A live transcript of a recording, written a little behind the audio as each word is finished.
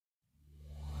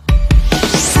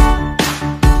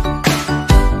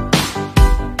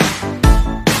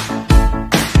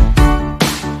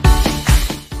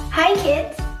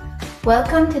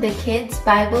Welcome to the Kids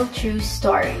Bible True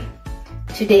Story.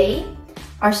 Today,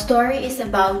 our story is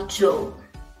about Job.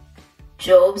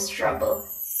 Job's trouble.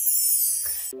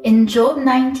 In Job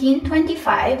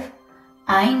 19:25,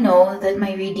 I know that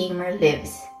my Redeemer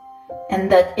lives, and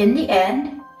that in the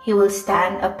end, he will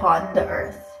stand upon the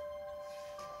earth.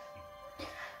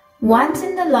 Once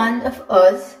in the land of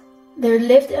Uz, there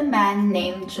lived a man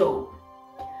named Job.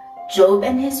 Job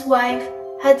and his wife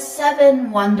had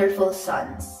 7 wonderful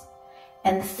sons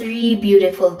and 3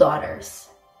 beautiful daughters.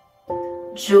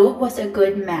 Job was a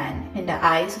good man in the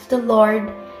eyes of the Lord,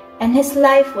 and his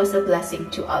life was a blessing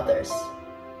to others.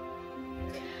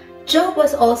 Job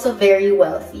was also very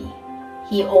wealthy.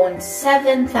 He owned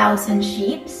 7,000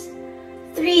 sheep,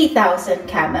 3,000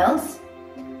 camels,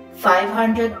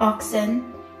 500 oxen,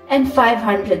 and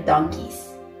 500 donkeys,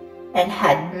 and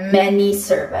had many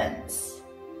servants.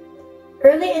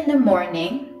 Early in the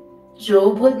morning,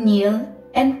 Job would kneel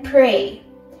and pray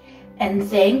and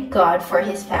thank God for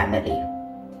his family.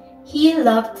 He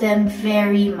loved them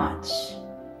very much.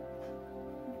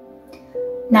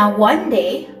 Now one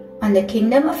day, on the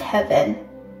kingdom of heaven,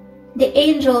 the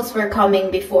angels were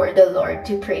coming before the Lord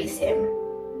to praise him.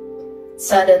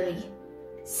 Suddenly,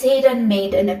 Satan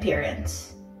made an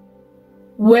appearance.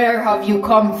 "Where have you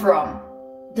come from?"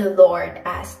 the Lord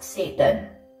asked Satan.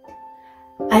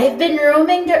 "I've been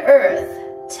roaming the earth,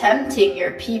 tempting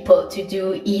your people to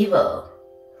do evil,"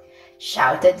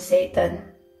 shouted Satan.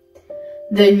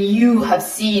 "Then you have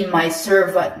seen my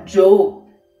servant Job,"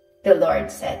 the Lord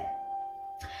said.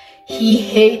 "He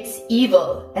hates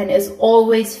evil and is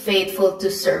always faithful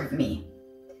to serve me."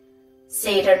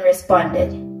 Satan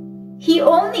responded, "He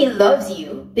only loves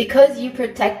you because you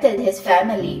protected his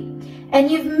family,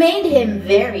 and you've made him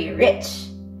very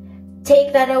rich.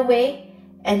 Take that away,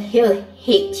 and he'll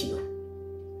hate you."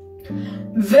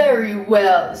 "Very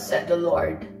well," said the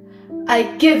Lord.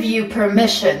 "I give you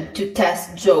permission to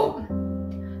test Job,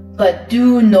 but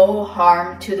do no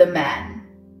harm to the man."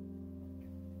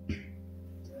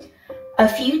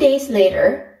 A few days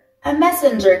later, a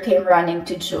messenger came running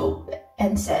to Job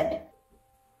and said,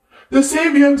 "The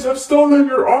Sabians have stolen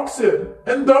your oxen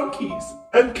and donkeys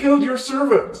and killed your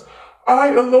servants.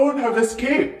 I alone have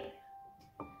escaped."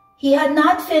 He had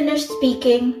not finished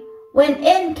speaking when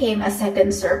in came a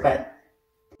second servant.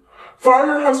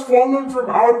 "Fire has fallen from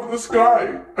out of the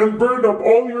sky and burned up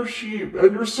all your sheep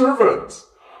and your servants.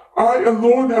 I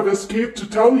alone have escaped to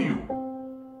tell you."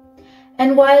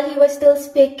 And while he was still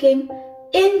speaking,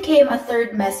 in came a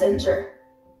third messenger.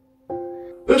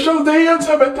 "The Chaldeans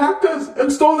have attacked us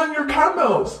and stolen your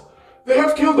camels. They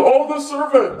have killed all the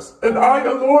servants, and I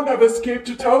alone have escaped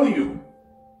to tell you."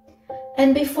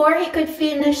 And before he could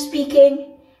finish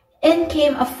speaking, in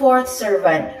came a fourth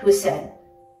servant who said,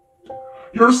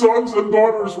 "Your sons and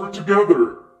daughters were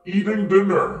together, eating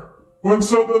dinner, when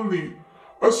suddenly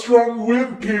a strong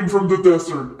wind came from the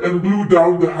desert and blew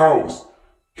down the house,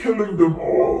 killing them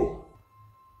all."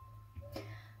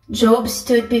 Job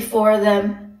stood before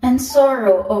them, and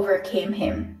sorrow overcame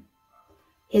him.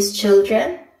 His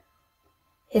children,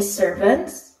 his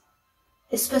servants,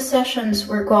 his possessions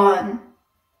were gone.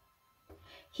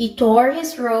 He tore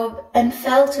his robe and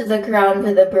fell to the ground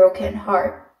with a broken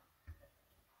heart.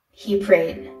 He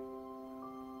prayed,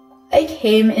 "I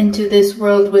came into this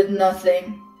world with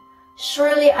nothing.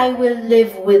 Surely I will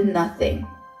live with nothing.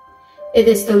 It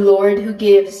is the Lord who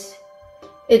gives.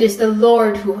 It is the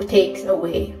Lord who takes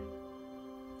away.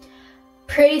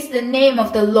 Praise the name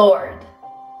of the Lord."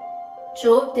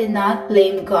 Job did not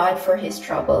blame God for his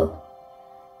trouble.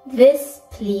 This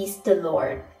pleased the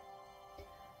Lord.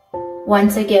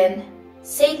 Once again,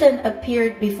 Satan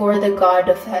appeared before the God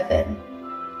of heaven.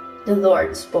 The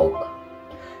Lord spoke,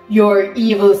 "Your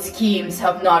evil schemes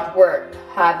have not worked,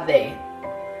 have they?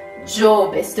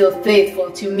 Job is still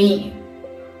faithful to me."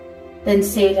 Then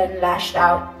Satan lashed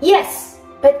out, "Yes,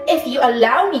 but if you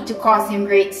allow me to cause him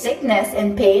great sickness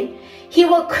and pain, he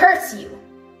will curse you."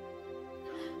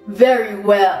 "Very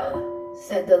well,"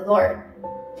 said the Lord.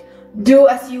 "Do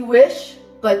as you wish,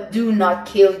 but do not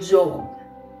kill Job."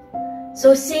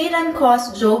 So Satan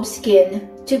caused Job's skin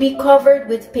to be covered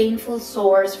with painful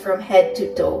sores from head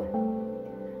to toe.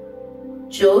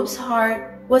 Job's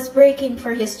heart was breaking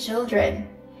for his children,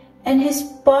 and his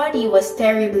body was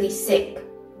terribly sick.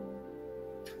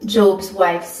 Job's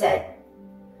wife said,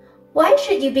 "Why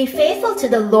should you be faithful to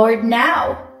the Lord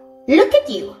now? Look at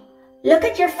you. Look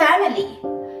at your family.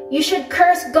 You should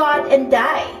curse God and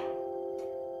die."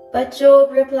 But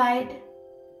Job replied,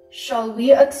 "Shall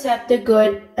we accept the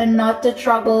good and not the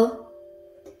trouble?"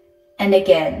 And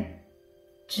again,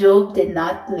 Job did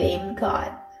not blame God.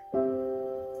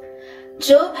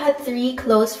 Job had 3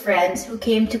 close friends who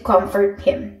came to comfort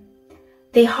him.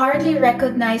 They hardly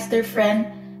recognized their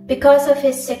friend because of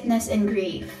his sickness and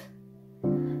grief.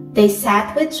 They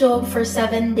sat with Job for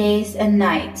 7 days and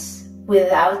nights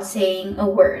without saying a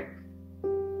word.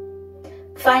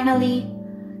 Finally,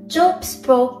 Job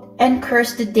spoke and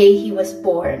cursed the day he was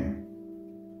born.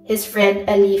 His friend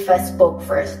Eliphaz spoke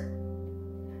first.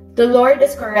 "The Lord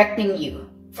is correcting you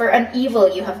for an evil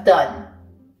you have done."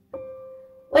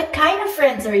 "What kind of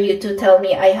friends are you to tell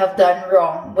me I have done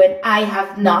wrong when I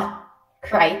have not?"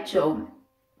 cried Job.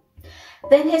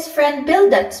 Then his friend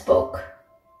Bildad spoke.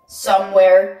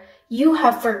 "Somewhere you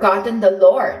have forgotten the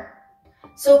Lord.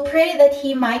 So pray that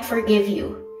he might forgive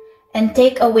you and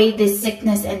take away this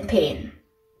sickness and pain."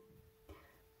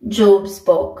 Job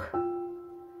spoke.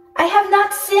 "I have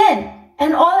not sinned,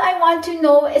 and all I want to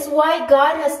know is why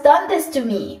God has done this to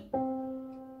me."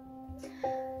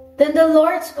 Then the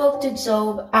Lord spoke to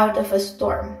Job out of a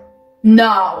storm.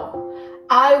 "Now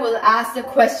I will ask the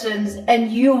questions and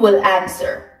you will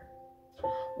answer.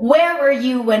 Where were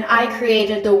you when I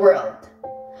created the world?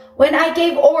 When I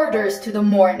gave orders to the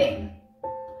morning?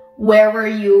 Where were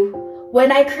you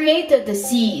when I created the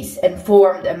seas and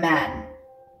formed a man?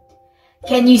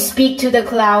 Can you speak to the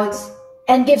clouds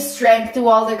and give strength to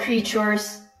all the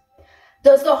creatures?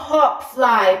 Does the hawk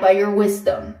fly by your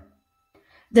wisdom?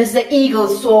 Does the eagle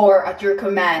soar at your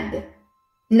command?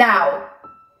 Now,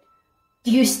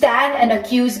 do you stand and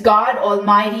accuse God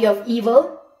Almighty of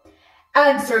evil?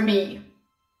 Answer me."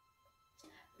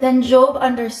 Then Job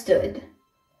understood.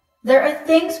 There are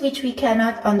things which we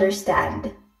cannot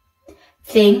understand,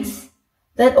 things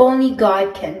that only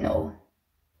God can know,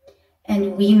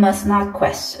 and we must not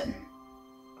question.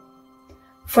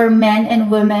 For men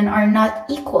and women are not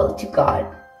equal to God.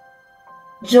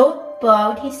 Job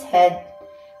bowed his head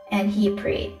and he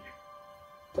prayed,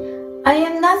 "I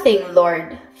am nothing,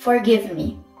 Lord, forgive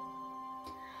me."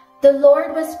 The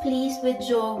Lord was pleased with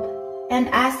Job and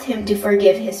asked him to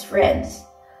forgive his friends,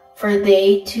 for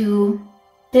they too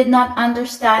did not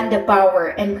understand the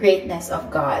power and greatness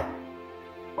of God.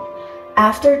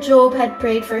 After Job had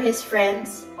prayed for his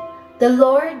friends, the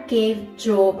Lord gave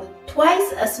Job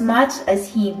twice as much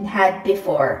as he had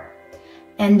before,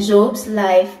 and Job's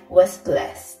life was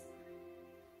blessed.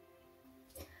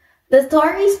 The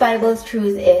Tories Bible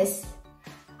truth is,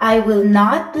 I will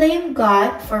not blame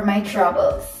God for my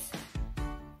troubles.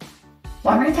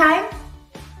 One more time.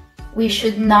 We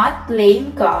should not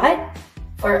blame God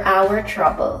for our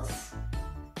troubles.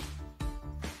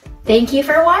 Thank you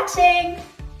for watching.